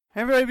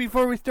Hey everybody,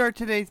 before we start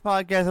today's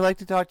podcast, I'd like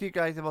to talk to you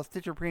guys about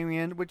Stitcher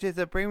Premium, which is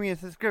a premium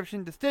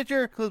subscription to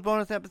Stitcher. Includes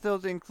bonus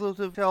episodes,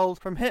 exclusive shows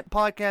from hit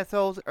podcast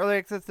hosts, early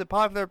access to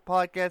popular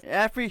podcasts, and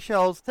ad-free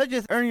shows such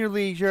as Earn Your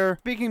Leisure,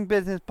 Speaking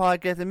Business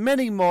Podcast, and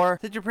many more.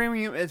 Stitcher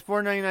Premium is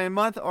 $4.99 a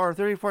month or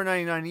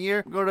 $34.99 a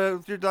year. Go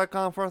to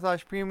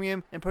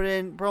Stitcher.com/premium and put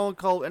in promo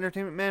code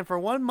Entertainment Man for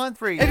 1 month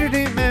free.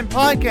 Entertainment Man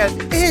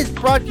Podcast is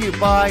brought to you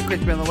by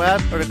Crispy on the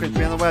Web. Go to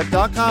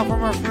crispyontheweb.com for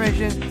more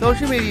information,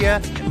 social media,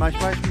 and much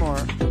more.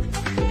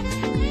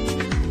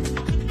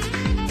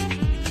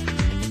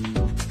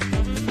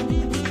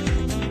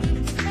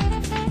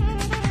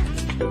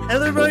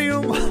 Hello everybody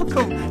and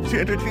welcome to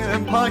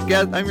Entertainment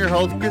Podcast. I'm your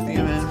host, Christy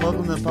Man.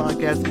 Welcome to the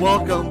podcast.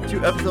 Welcome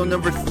to episode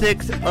number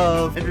 6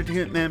 of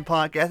Entertainment Man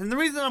Podcast. And the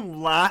reason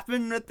I'm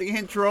laughing at the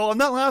intro, I'm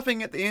not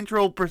laughing at the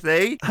intro per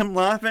se. I'm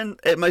laughing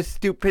at my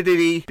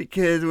stupidity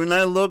because when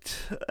I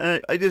looked,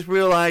 I just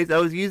realized I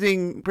was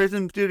using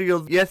Prism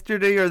Studios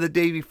yesterday or the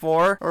day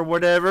before or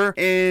whatever.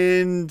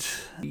 And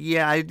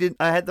yeah, I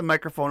had the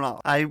microphone off.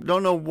 I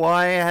don't know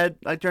why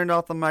I turned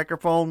off the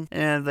microphone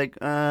and I was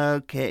like,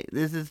 okay,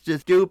 this is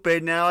just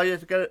stupid. Now I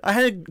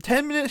had a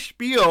 10-minute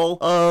spiel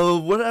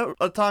of what I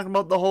was talking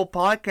about the whole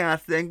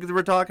podcast thing because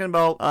we're talking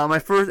about my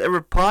first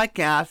ever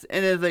podcast,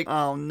 and it's like,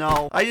 oh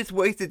no, I just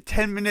wasted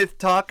 10 minutes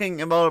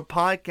talking about a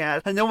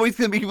podcast and nobody's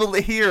gonna be able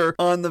to hear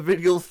on the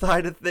video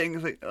side of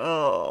things. Like,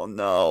 oh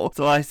no.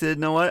 So I said,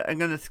 you know what, I'm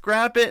gonna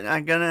scrap it and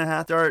I'm gonna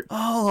have to start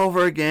all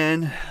over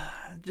again.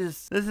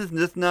 This is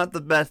just not the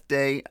best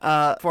day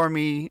for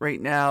me right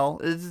now.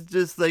 This is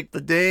just like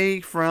the day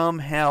from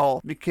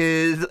hell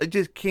because I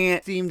just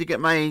can't seem to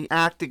get my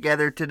act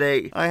together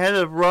today. I had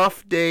a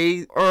rough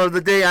day, or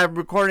the day I'm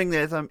recording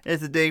this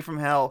is a day from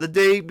hell. The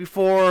day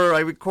before I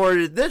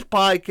recorded this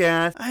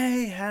podcast, I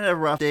had a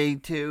rough day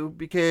too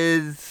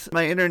because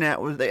the internet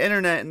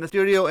in the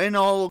studio and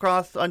all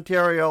across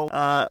Ontario.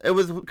 It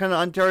was kind of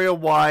Ontario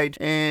wide,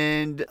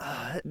 and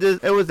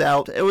it was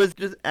out. It was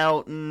just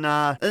out, and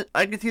I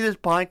can see this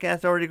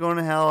podcast already going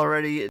to hell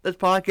already. This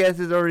podcast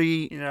is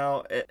already,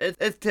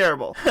 it's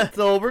terrible.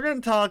 So we're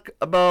going to talk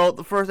about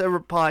the first ever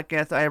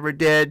podcast I ever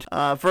did.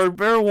 For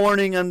fair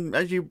warning, I'm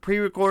actually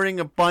pre-recording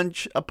a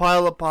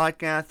pile of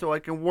podcasts so I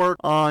can work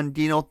on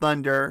Dino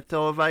Thunder.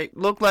 So if I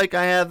look like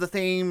I have the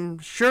same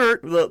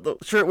shirt, the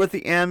shirt with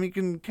the M, you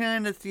can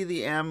kind of see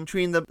the M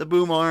between the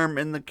boom arm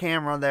and the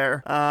camera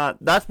there.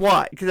 That's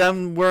why, because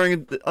I'm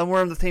wearing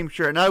the same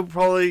shirt. And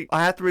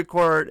I have to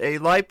record a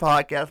live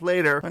podcast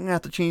later. I'm going to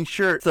have to change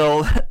shirts.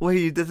 So that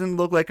way it doesn't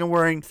look like I'm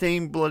wearing the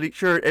same bloody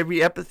shirt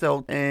every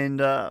episode and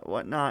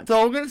whatnot.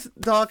 So we're going to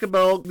talk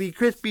about the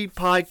Crispy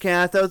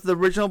podcast. That was the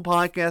original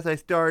podcast I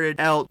started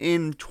out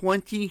in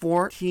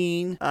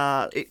 2014.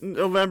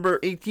 November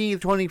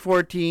 18th,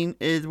 2014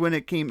 is when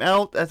it came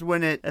out. That's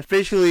when it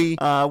officially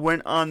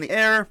went on the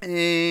air,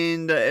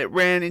 and it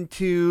ran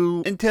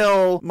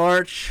until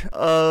March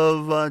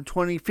of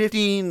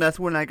 2015. That's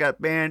when I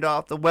got banned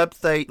off the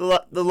website,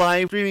 the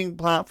live streaming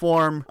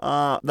platform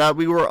that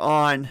we were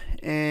on.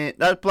 And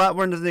that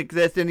platform doesn't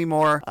exist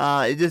anymore.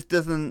 It just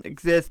doesn't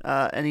exist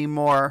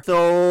anymore.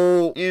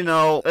 So,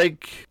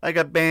 I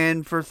got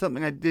banned for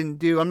something I didn't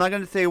do. I'm not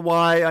going to say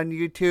why on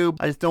YouTube.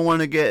 I just don't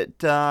want to get,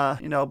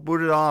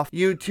 booted off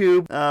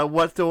YouTube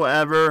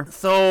whatsoever.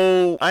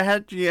 So, I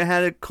had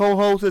a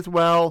co-host as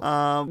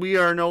well. We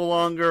are no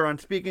longer on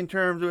speaking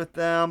terms with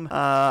them.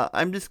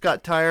 I'm just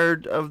got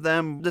tired of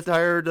them. Just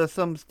tired of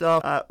some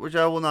stuff, which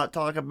I will not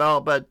talk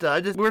about. But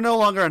we're no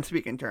longer on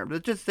speaking terms.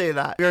 Let's just say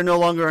that. We are no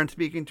longer on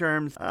speaking terms.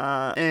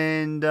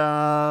 And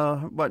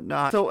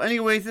whatnot. So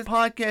anyways, this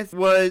podcast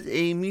was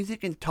a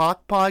music and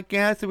talk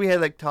podcast. So we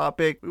had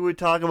topic. We would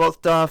talk about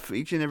stuff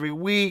each and every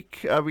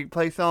week. We'd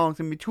play songs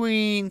in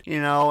between,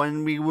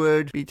 and we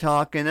would be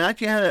talking. I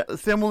actually had a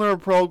similar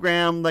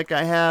program like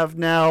I have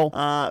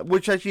now,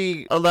 which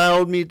actually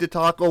allowed me to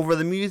talk over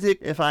the music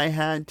if I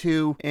had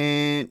to.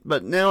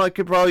 But now I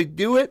could probably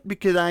do it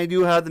because I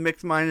do have the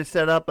mix minus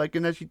set up. I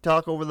can actually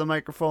talk over the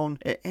microphone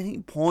at any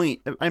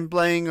point. If I'm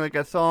playing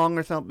a song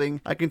or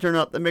something, I can turn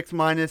up the mix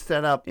minus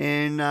setup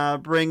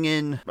and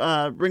bring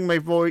my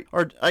voice,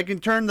 or I can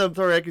turn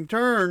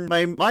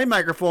my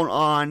microphone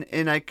on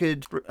and I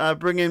could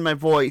bring in my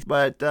voice.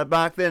 But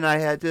back then I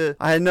had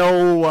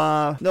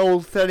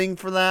no setting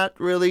for that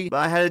really. But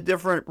I had a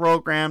different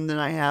program than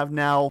I have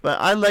now.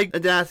 But I like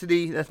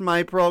Audacity. That's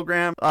my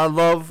program. I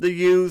love the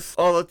use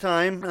all the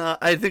time.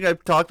 I think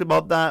I've talked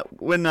about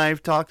that when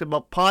I've talked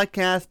about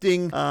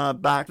podcasting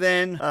back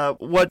then.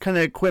 What kind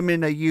of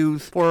equipment I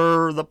use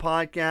for the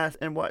podcast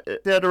and what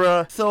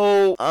etc.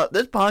 So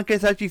this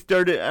podcast actually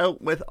started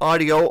out with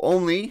audio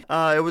only.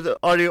 It was an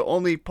audio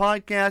only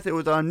podcast. It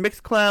was on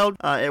Mixcloud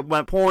at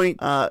one point.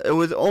 It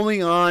was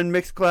only on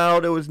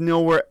Mixcloud. It was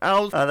nowhere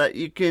else that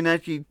you can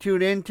actually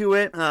tune into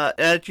it. It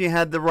actually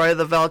had the Ride of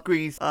the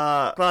Valkyries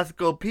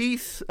classical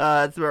piece.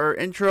 It's our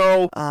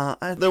intro.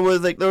 There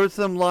was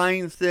some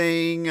lines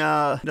saying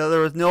there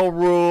was no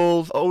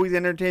rules, always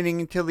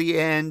entertaining until the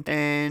end,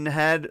 and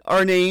had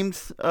our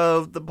names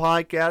of the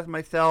podcast,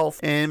 myself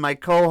and my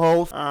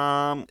co-host.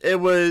 it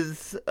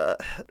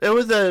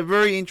was a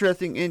very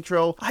interesting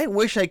intro. I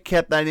wish I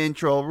kept that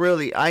intro,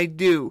 really. I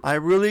do. I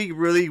really,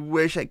 really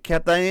wish I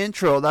kept that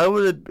intro. That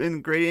would have been a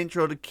great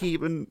intro to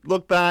keep and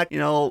look back,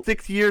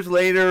 6 years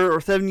later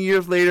or 7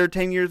 years later,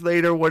 10 years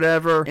later,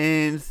 whatever,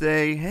 and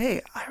say,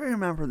 hey, I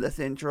remember this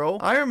intro.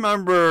 I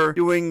remember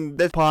doing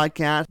this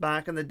podcast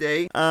back in the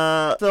day.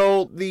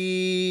 So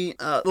the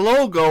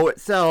logo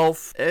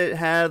itself, it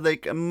had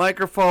like a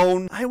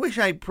microphone. I wish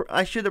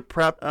I should have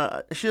prepped.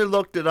 I should have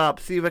looked it up,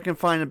 see if I can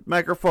find a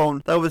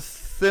microphone that was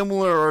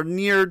similar or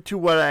near to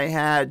what I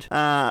had.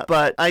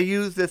 But I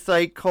used a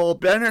site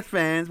called Banner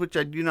Fans, which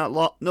I do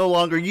not no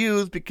longer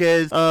use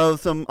because of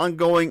some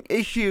ongoing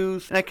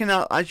issues. And I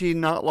cannot actually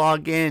not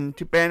log in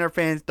to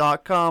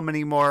bannerfans.com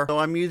anymore. So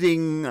I'm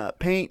using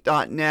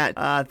paint.net.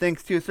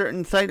 Thanks to a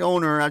certain site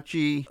owner,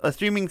 actually a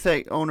streaming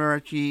site owner,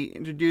 actually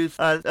introduced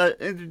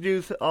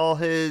all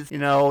his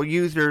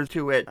users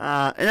to it.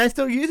 And I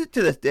still use it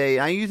to this day.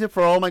 I use it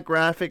for all my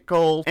graphic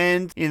goals,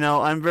 and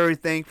I'm very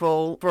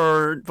thankful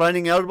for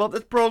finding out about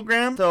this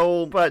program.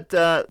 So, but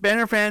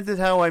Banner Fans is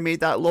how I made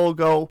that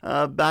logo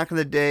back in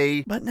the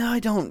day. But now I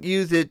don't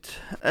use it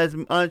as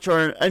much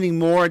or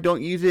anymore. I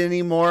don't use it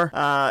anymore.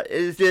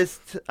 It's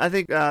just, I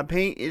think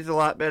Paint is a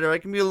lot better. I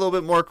can be a little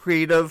bit more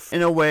creative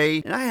in a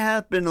way, and I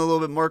have been a little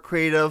bit more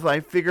creative. I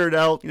figured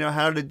out,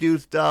 how to do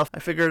stuff. I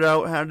figured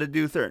out how to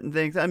do certain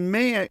things. I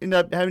may end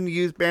up having to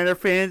use Banner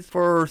Fans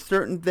for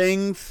certain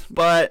things,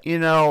 but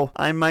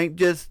I might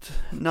just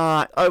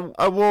not.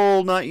 I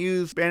will not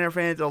use Banner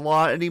Fans a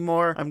lot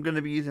anymore. I'm going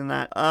to be using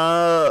that.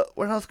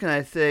 What else can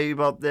I say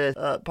about this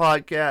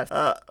podcast?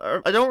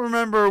 I don't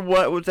remember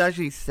what was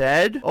actually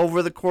said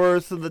over the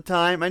course of the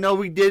time. I know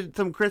we did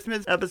some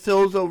Christmas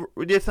episodes.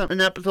 We did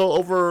an episode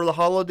over the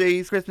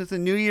holidays, Christmas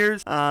and New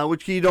Year's,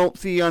 which you don't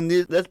see on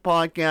this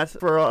podcast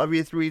for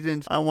obvious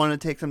reasons. I want to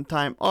take some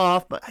time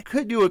off, but I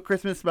could do a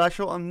Christmas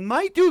special. I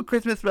might do a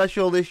Christmas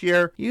special this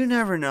year. You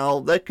never know.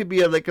 That could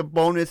be like a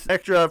bonus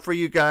extra for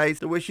you guys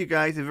to wish you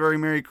guys a very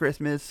Merry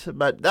Christmas.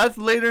 But that's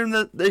later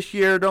in this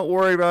year. Don't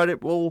worry about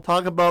it. We'll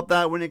talk about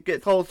that when it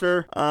gets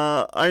closer.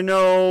 I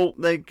know,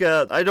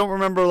 I don't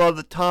remember a lot of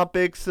the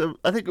topics.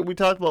 I think we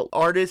talked about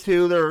artists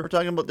who we're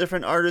talking about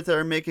different artists that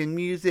are making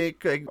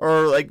music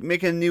or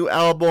making a new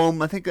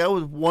album. I think that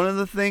was one of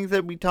the things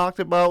that we talked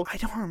about. I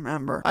don't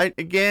remember. I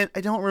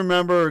don't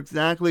remember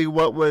exactly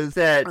what was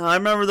said. I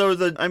remember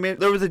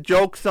there was a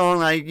joke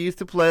song I used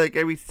to play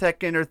every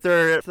second or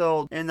third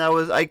episode, and that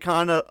was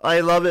I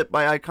Love It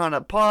by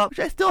Icona Pop, which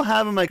I still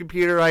have on my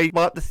computer. I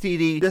bought the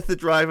CD just to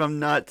drive them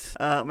nuts.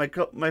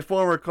 My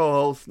former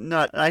co-host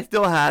nuts. I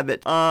still have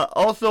it.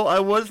 Also, I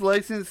was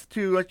licensed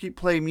to actually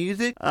play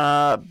music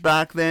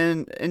back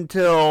then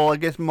until I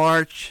guess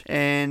March,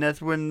 and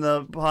that's when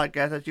the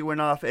podcast actually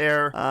went off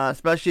air.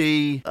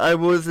 Especially, even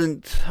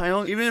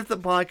if the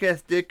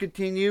podcast did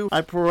continue,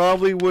 I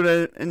probably would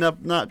have ended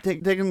up not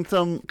taking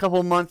some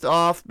couple months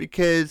off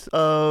because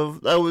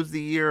of that was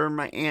the year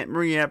my Aunt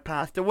Maria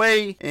passed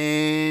away,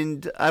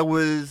 and I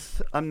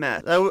was a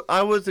mess.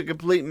 I was a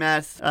complete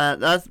mess.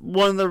 That's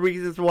one of the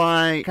reasons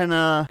why I kind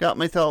of got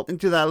myself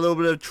into that little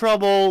bit of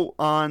trouble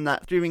on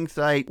that streaming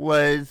site,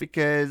 was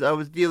because I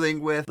was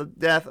dealing with the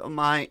death of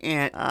my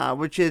aunt,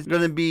 which is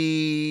going to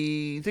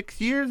be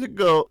 6 years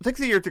ago. 6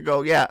 years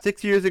ago, yeah.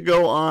 6 years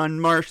ago on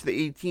March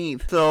the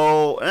 18th.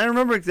 So, and I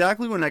remember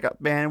exactly when I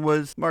got banned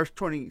was March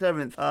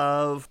 27th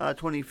of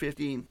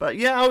 2015. But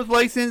yeah, I was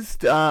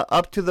licensed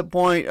up to the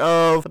point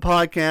of the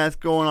podcast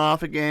going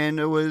off again.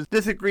 It was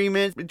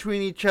disagreements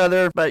between each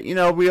other, but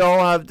we all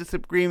have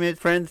disagreements.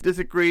 Friends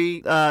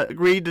disagree,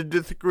 agree to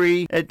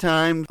disagree at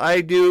times.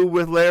 I do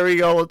with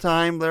Larry all the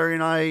time. Larry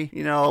and I,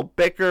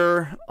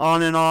 bicker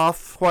on and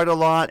off quite a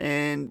lot,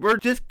 and we're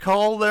just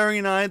call Larry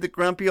and I the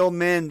grumpy old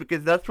men,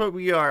 because that's what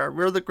we are.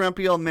 We're the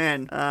grumpy old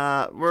men.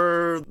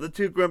 We're the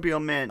two grumpy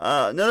old men.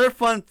 Another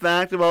fun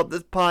fact about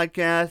this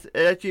podcast,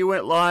 it actually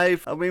went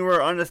live. We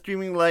were on a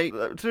streaming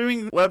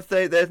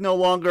website that's no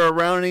longer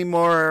around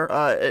anymore.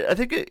 I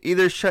think it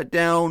either shut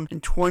down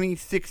in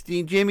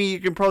 2016. Jimmy, you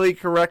can probably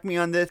correct me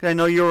on this. I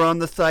know you were on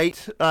the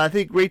site. I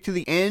think right to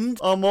the end,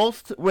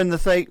 almost, when the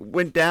site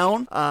went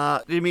down.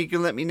 Jimmy, you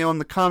can let me know in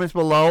the comments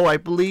below. I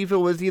believe it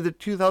was either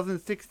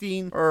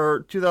 2016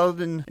 or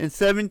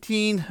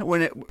 2017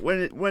 when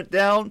it went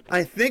down.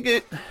 I think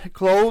it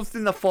closed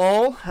in the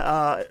fall,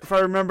 if I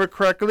remember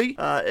correctly.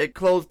 It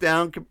closed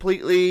down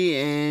completely,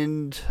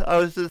 and I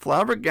was just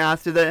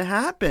flabbergasted that it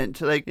happened.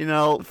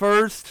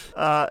 First,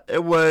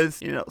 it was,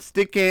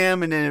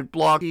 Stickam, and then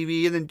Block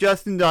TV, and then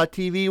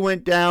Justin.tv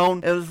went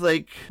down. It was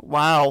like,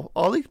 wow,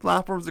 all these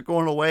platforms are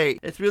going away.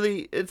 It's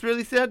really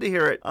sad to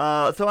hear it.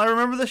 So I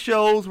remember the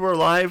shows were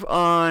live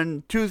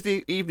on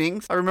Tuesday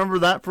evenings. I remember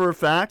that for a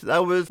fact.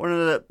 That was one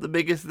of the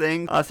biggest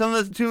things. Some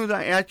of the tunes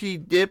I actually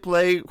did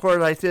play, of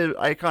course, I said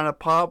Icona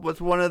Pop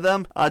was one of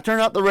them. Turn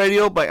Out the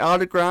Radio by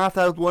Autograph,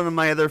 that was one of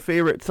my other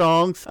favorite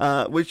songs,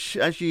 which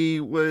actually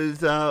was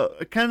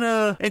kind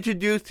of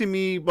introduced to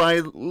me by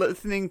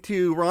listening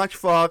to Roch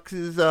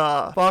Fox's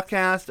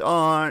podcast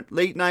on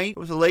late night. It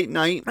was a late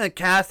night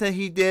cast that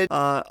he did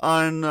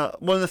on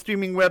one of the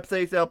streaming websites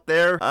websites out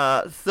there.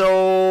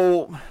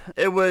 So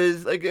it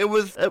was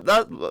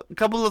that a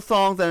couple of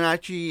songs that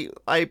actually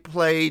I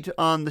played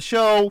on the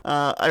show.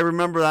 I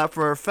remember that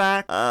for a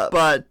fact.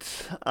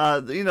 But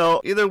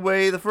either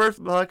way, the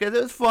first podcast,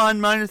 it was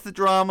fun, minus the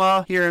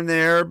drama here and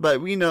there.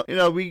 But we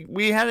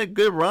had a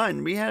good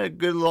run. We had a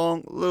good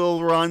long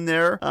little run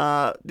there.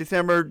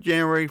 December,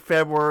 January,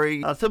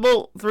 February. So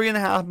about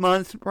 3.5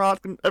 months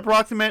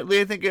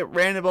approximately. I think it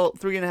ran about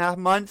 3.5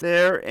 months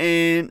there,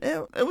 and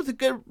it was a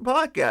good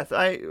podcast.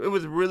 It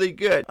was really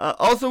good.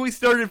 Also, we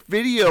started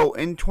video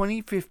in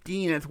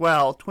 2015 as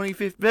well.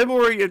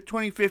 February of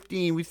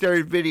 2015, we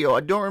started video.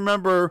 I don't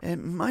remember. It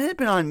might have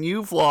been on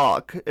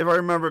uVlog, if I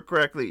remember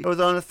correctly. It was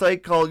on a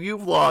site called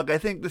uVlog, I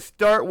think, to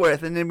start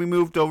with, and then we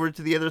moved over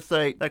to the other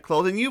site that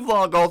closed. And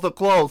uVlog also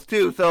closed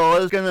too. So I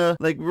was gonna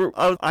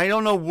I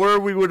don't know where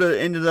we would have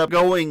ended up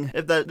going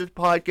if this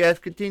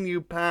podcast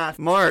continued past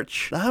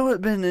March. That would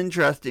have been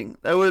interesting.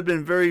 That would have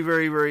been very,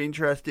 very, very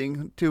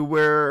interesting to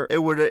where it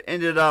would have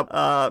ended up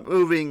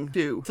moving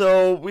to.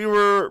 So we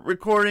were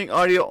recording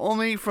audio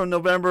only from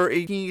November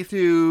 18th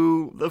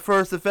to the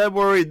 1st of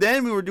February.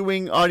 Then we were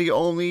doing audio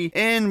only,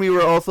 and we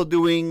were also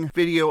doing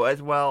video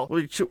as well,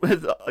 which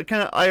was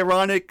kind of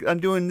ironic. I'm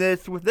doing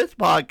this with this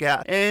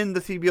podcast and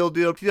the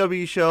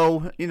CBLDW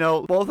show.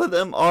 Both of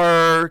them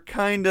are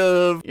kind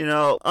of,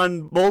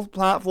 on both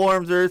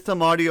platforms. There's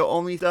some audio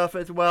only stuff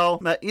as well.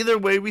 But either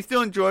way, we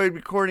still enjoyed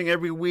recording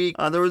every week.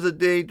 There was a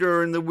day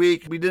during the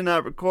week we did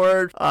not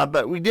record,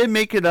 but we did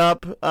make it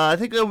up. I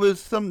think there was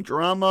some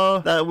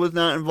drama that was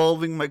not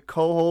involving my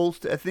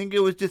co-host. I think it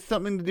was just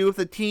something to do with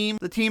the team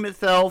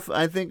itself.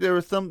 I think there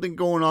was something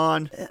going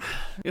on.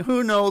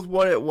 Who knows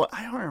what it was?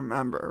 I don't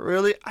remember.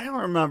 Really, I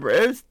don't remember.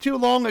 It was too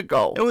long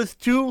ago. It was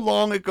too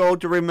long ago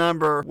to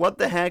remember what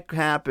the heck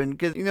happened.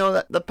 Because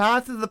the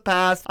past is the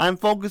past. I'm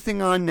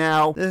focusing on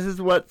now. This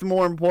is what's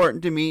more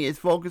important to me, is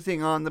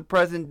focusing on the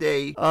present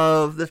day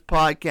of this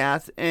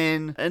podcast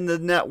and the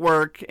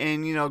network,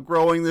 and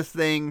growing this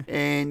thing,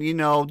 and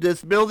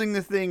just building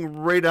this thing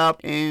right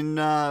up, and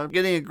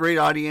getting a great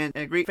audience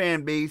and a great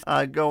fan base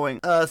going.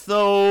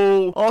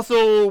 So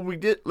also we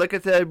did, like I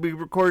said, we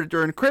recorded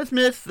during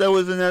Christmas. That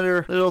was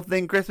another little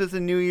thing. Christmas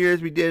and New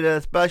Year's, we did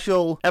a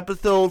special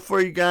episode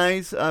for you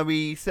guys.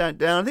 We sat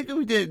down. I think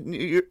we did New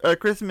Year's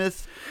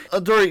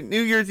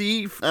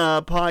Eve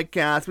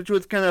podcast, which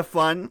was kind of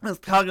fun. I was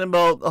talking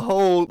about the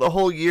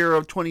whole year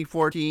of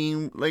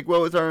 2014, like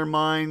what was on our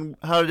mind,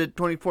 how did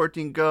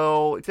 2014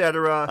 go,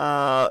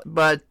 etc.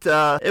 But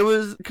it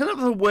was kind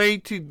of a way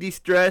to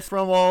de-stress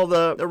from all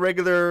the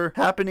regular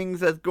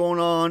happenings that's going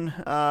on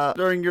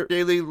during your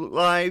daily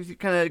lives. It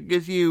kind of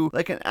gives you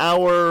like an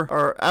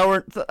hour.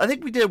 I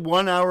think we did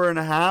 1 hour and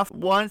a half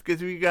once,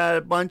 because we got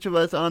a bunch of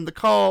us on the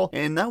call,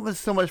 and that was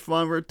so much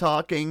fun. We were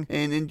talking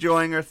and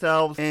enjoying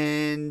ourselves,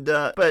 and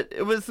but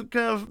it was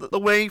kind of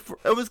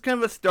it was kind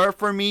of a start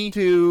for me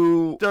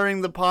to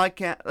starting the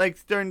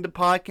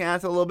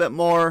podcast a little bit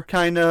more,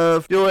 kind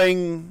of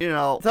doing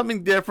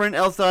something different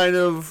outside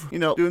of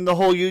doing the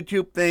whole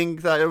YouTube thing.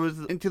 That I was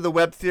into the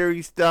web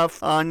series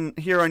stuff on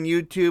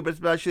YouTube,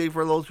 especially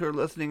for those who are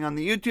listening on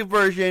the YouTube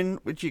version,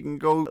 which you can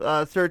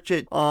go search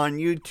it on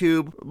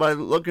YouTube by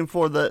looking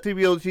for the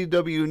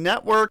CBLTW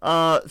network.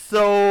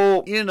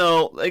 So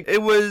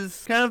it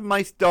was kind of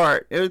my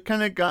start. It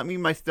kind of got me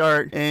my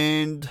start,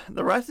 and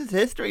the rest is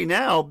history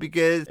now,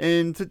 because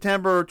in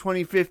January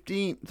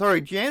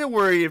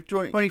of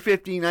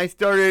 2015, I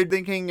started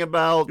thinking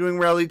about doing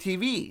reality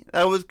TV.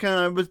 I was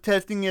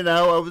testing it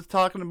out. I was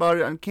talking about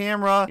it on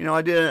camera.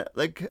 I did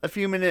a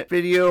few minute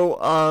video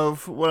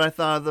of what I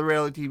thought of the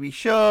reality TV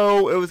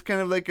show. It was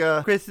kind of like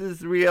a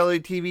Chris's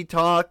reality TV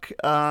talk.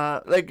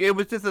 It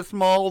was just a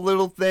small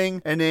little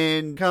thing. And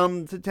then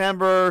come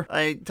September,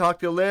 I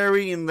talked to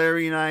Larry, and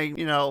Larry and I,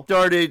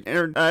 started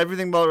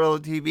Everything About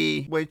Reality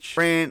TV, which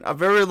ran a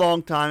very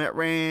long time. It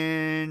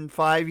ran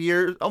 5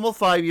 years, almost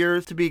 5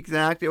 years to be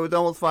exact. It was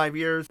almost 5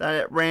 years that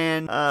it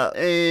ran,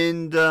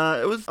 and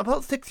it was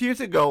about 6 years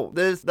ago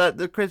that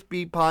the Chris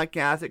B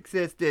podcast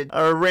existed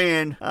or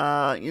ran.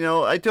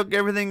 I took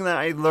everything that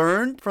I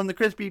learned from the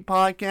Chris B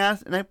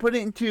podcast, and I put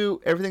it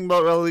into Everything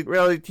About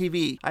Reality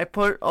TV. I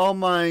put all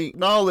my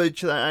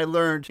knowledge that I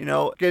learned,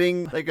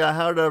 getting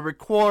how to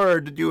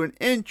record, to do an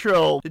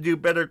intro, to do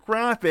better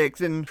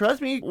graphics. And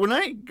trust me, when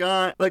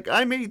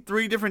I made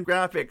 3 different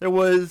graphics. There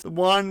was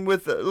one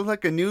with it looked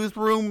like a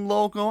newsroom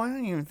logo. I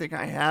don't even think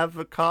I have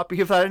a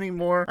copy of that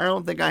anymore. I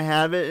don't think I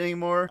have it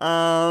anymore.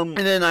 And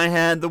then I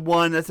had the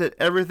one that said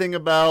Everything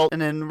About,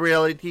 and then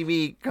Reality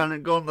TV kind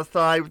of go on the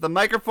side with the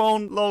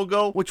microphone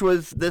logo, which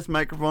was this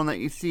microphone that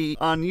you see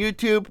on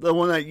YouTube, the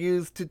one I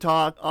use to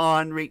talk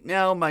on right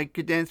now, my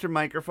condenser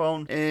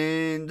microphone.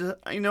 And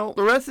the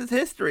rest is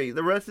history.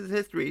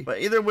 But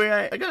either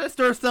way, I gotta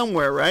start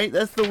somewhere, right?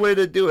 That's the way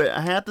to do it.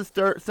 I have to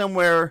start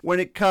somewhere when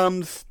it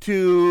comes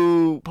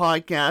to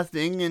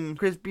podcasting, and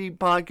Chris B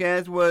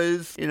podcast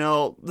was,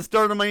 the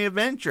start of my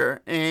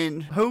adventure.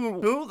 And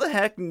who the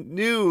heck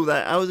knew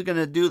that I was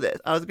gonna do this?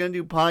 I was gonna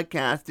do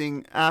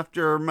podcasting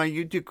after my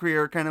YouTube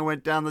career kind of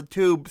went down the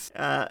tubes.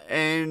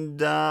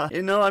 And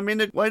I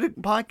made quite a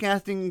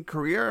podcasting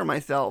career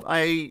myself.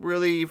 I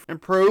really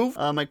improved.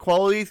 My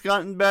quality's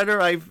gotten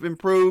better. I've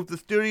improved the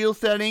studio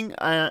setting.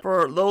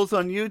 For those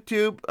on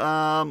YouTube,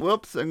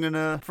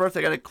 first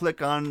I gotta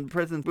click on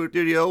Prison Boot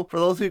Studio. For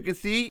those who can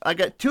see, I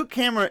got 2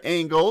 camera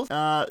angles.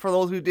 For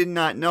those who did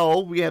not know,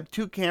 we have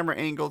 2 camera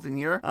angles in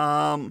here.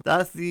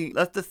 That's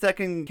the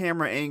second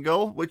camera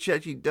angle, which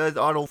actually does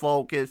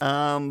autofocus.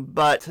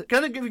 But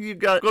kind of give you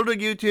go to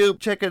YouTube,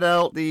 check it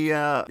out, the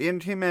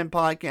Entertainment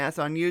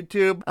Podcast on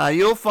YouTube.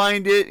 You'll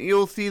find it.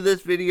 You'll see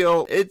this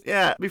video.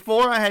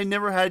 Before I had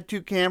never had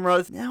 2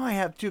 cameras. Now I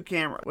have 2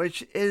 cameras,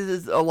 which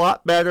is a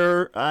lot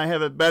better. I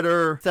have a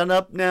better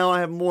setup now. I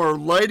have more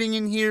lighting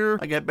in here.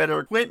 I got better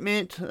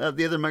equipment.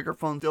 The other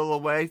microphone's still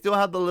away. Still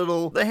have the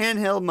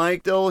handheld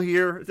mic still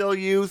here, still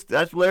used.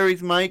 That's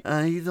Larry's mic.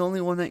 He's the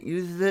only one that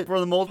uses it for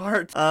the most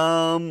part.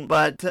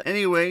 But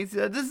anyways,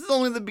 this is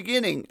only the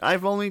beginning.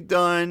 I've only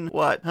done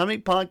how many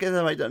podcasts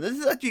have I done? This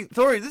is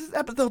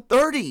episode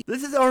 30.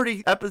 This is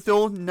already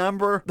episode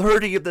number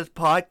 30 of this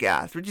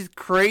podcast, which is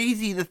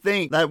crazy to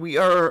think that we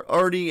are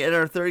already at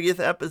our 30th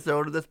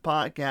episode of this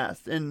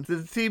podcast. And the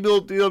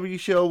CBLW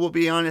show will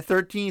be on the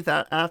 13th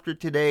after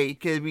today,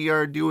 because we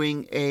are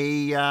doing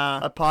a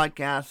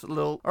podcast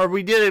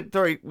we did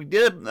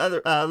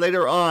it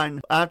later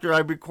on after I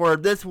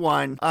record this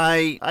one.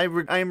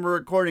 I'm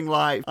recording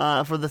live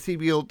for the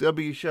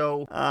CBLW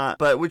show,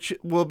 but which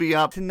will be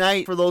up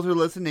tonight for those who are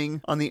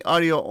listening on the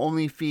audio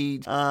only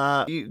feed.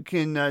 You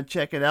can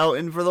check it out,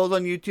 and for those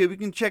on YouTube, you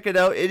can check it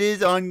out. It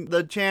is on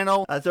the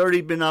channel. It's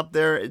already been up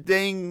there. It's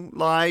staying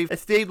live. It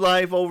stayed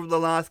live over the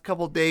last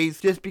couple days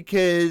just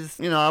because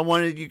I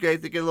wanted you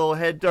guys to get a little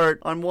head start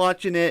on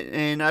watching it,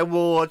 and I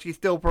will actually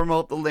still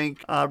promote the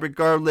link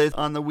regardless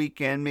on the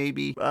weekend,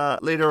 maybe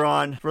later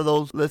on for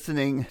those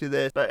listening to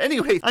this. But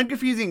anyways, I'm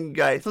confusing you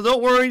guys, so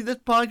don't worry. This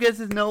podcast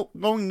is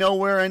going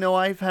nowhere. I know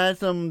I've had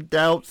some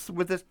doubts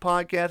with this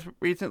podcast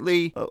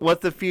recently.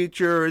 What's the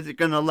future? Is it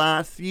going to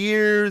last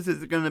years?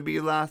 Is it going to be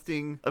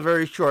lasting a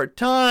very short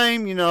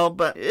time?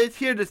 But it's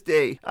here to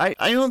stay.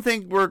 I don't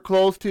think we're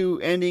close to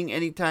ending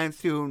anytime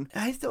soon.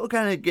 I still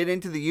gotta get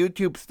into the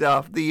YouTube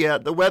stuff,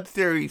 the web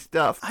series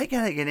stuff. I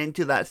gotta get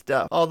into that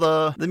stuff. All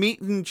the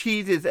meat and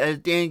cheeses, as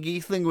Dan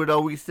Giesling would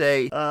always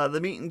say. The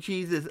meat and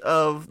cheeses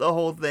of the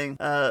whole thing.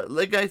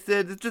 Like I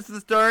said, it's just the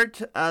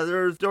start.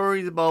 There's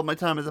stories about my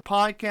time as a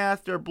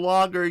podcaster,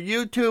 blogger,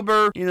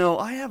 YouTuber.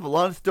 I have a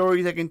lot of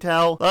stories I can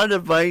tell, a lot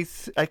of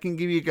advice I can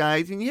give you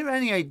guys. And if you have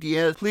any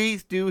ideas,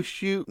 please do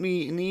shoot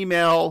me an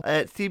email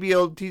at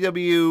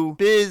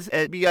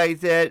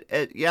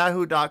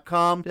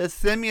cbltwbiz@yahoo.com. Just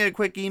send me a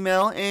quick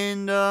email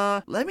and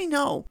let me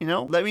know.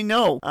 Let me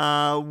know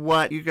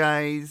what you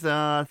guys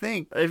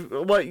think.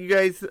 What you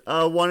guys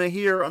want to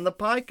hear on the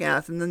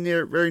podcast in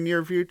the very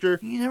near future.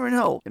 You never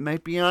know. It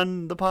might be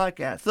on the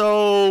podcast.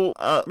 So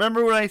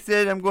remember what I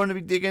said? I'm going to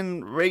be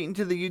digging right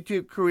into the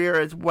YouTube career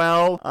as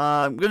well.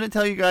 I'm going to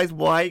tell you guys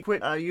why I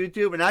quit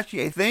YouTube. And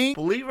actually, I think,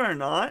 believe it or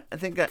not, I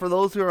think that for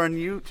those who are on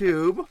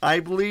YouTube, I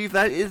believe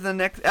that is the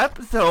next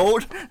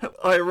episode.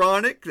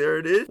 Ironic. There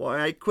it is.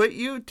 Why I quit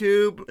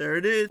YouTube. There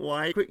it is.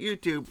 Why I quit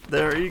YouTube.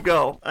 There you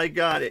go. I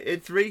got it.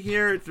 It's right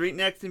here. It's right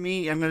next to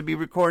me. I'm going to be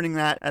recording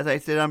that. As I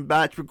said, I'm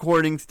batch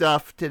recording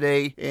stuff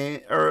today.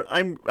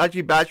 I'm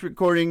actually batch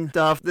recording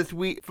stuff this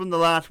week from the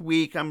last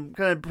week. I'm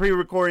kind of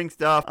pre-recording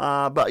stuff.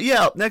 But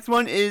yeah, next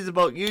one is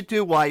about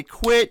YouTube. Why I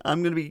quit.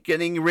 I'm going to be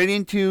getting right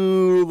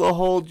into the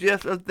whole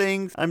gist of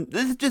things.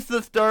 This is just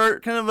the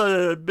start, kind of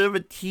a bit of a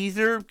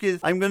teaser, because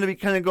I'm going to be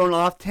kind of going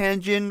off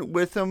tangent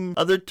with some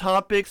other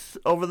topics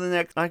over the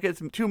next,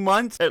 2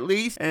 months at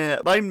least.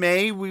 And by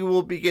May, we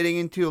will be getting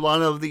into a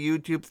lot of the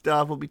YouTube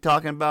stuff. We'll be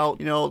talking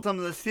about, some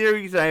of the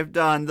series I've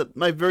done.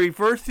 My very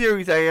first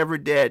series I ever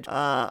did.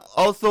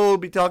 Also, we'll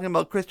be talking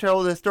about Chris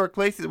Charles' Historic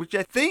Places, which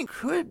I think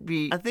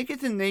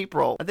it's in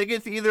April. I think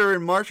it's either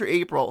in March or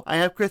April. I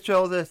have Chris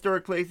Charles'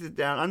 Historic Places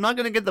down. I'm not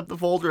going to get the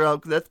folder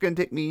out because that's going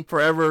to take me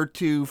forever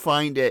to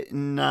find it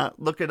and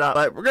look it up.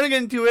 But we're going to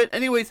get into it.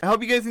 Anyways, I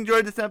hope you guys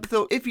enjoyed this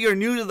episode. If you're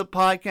new to the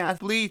podcast,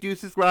 please do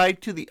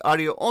subscribe to the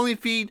audio only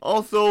feed.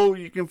 Also,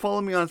 you can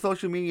follow me on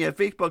social media,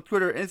 Facebook,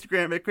 Twitter,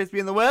 Instagram at Crispy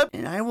on the Web.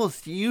 And I will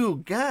see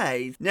you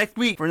guys next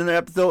week for another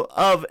episode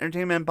of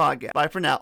Entertainment Podcast. Bye for now.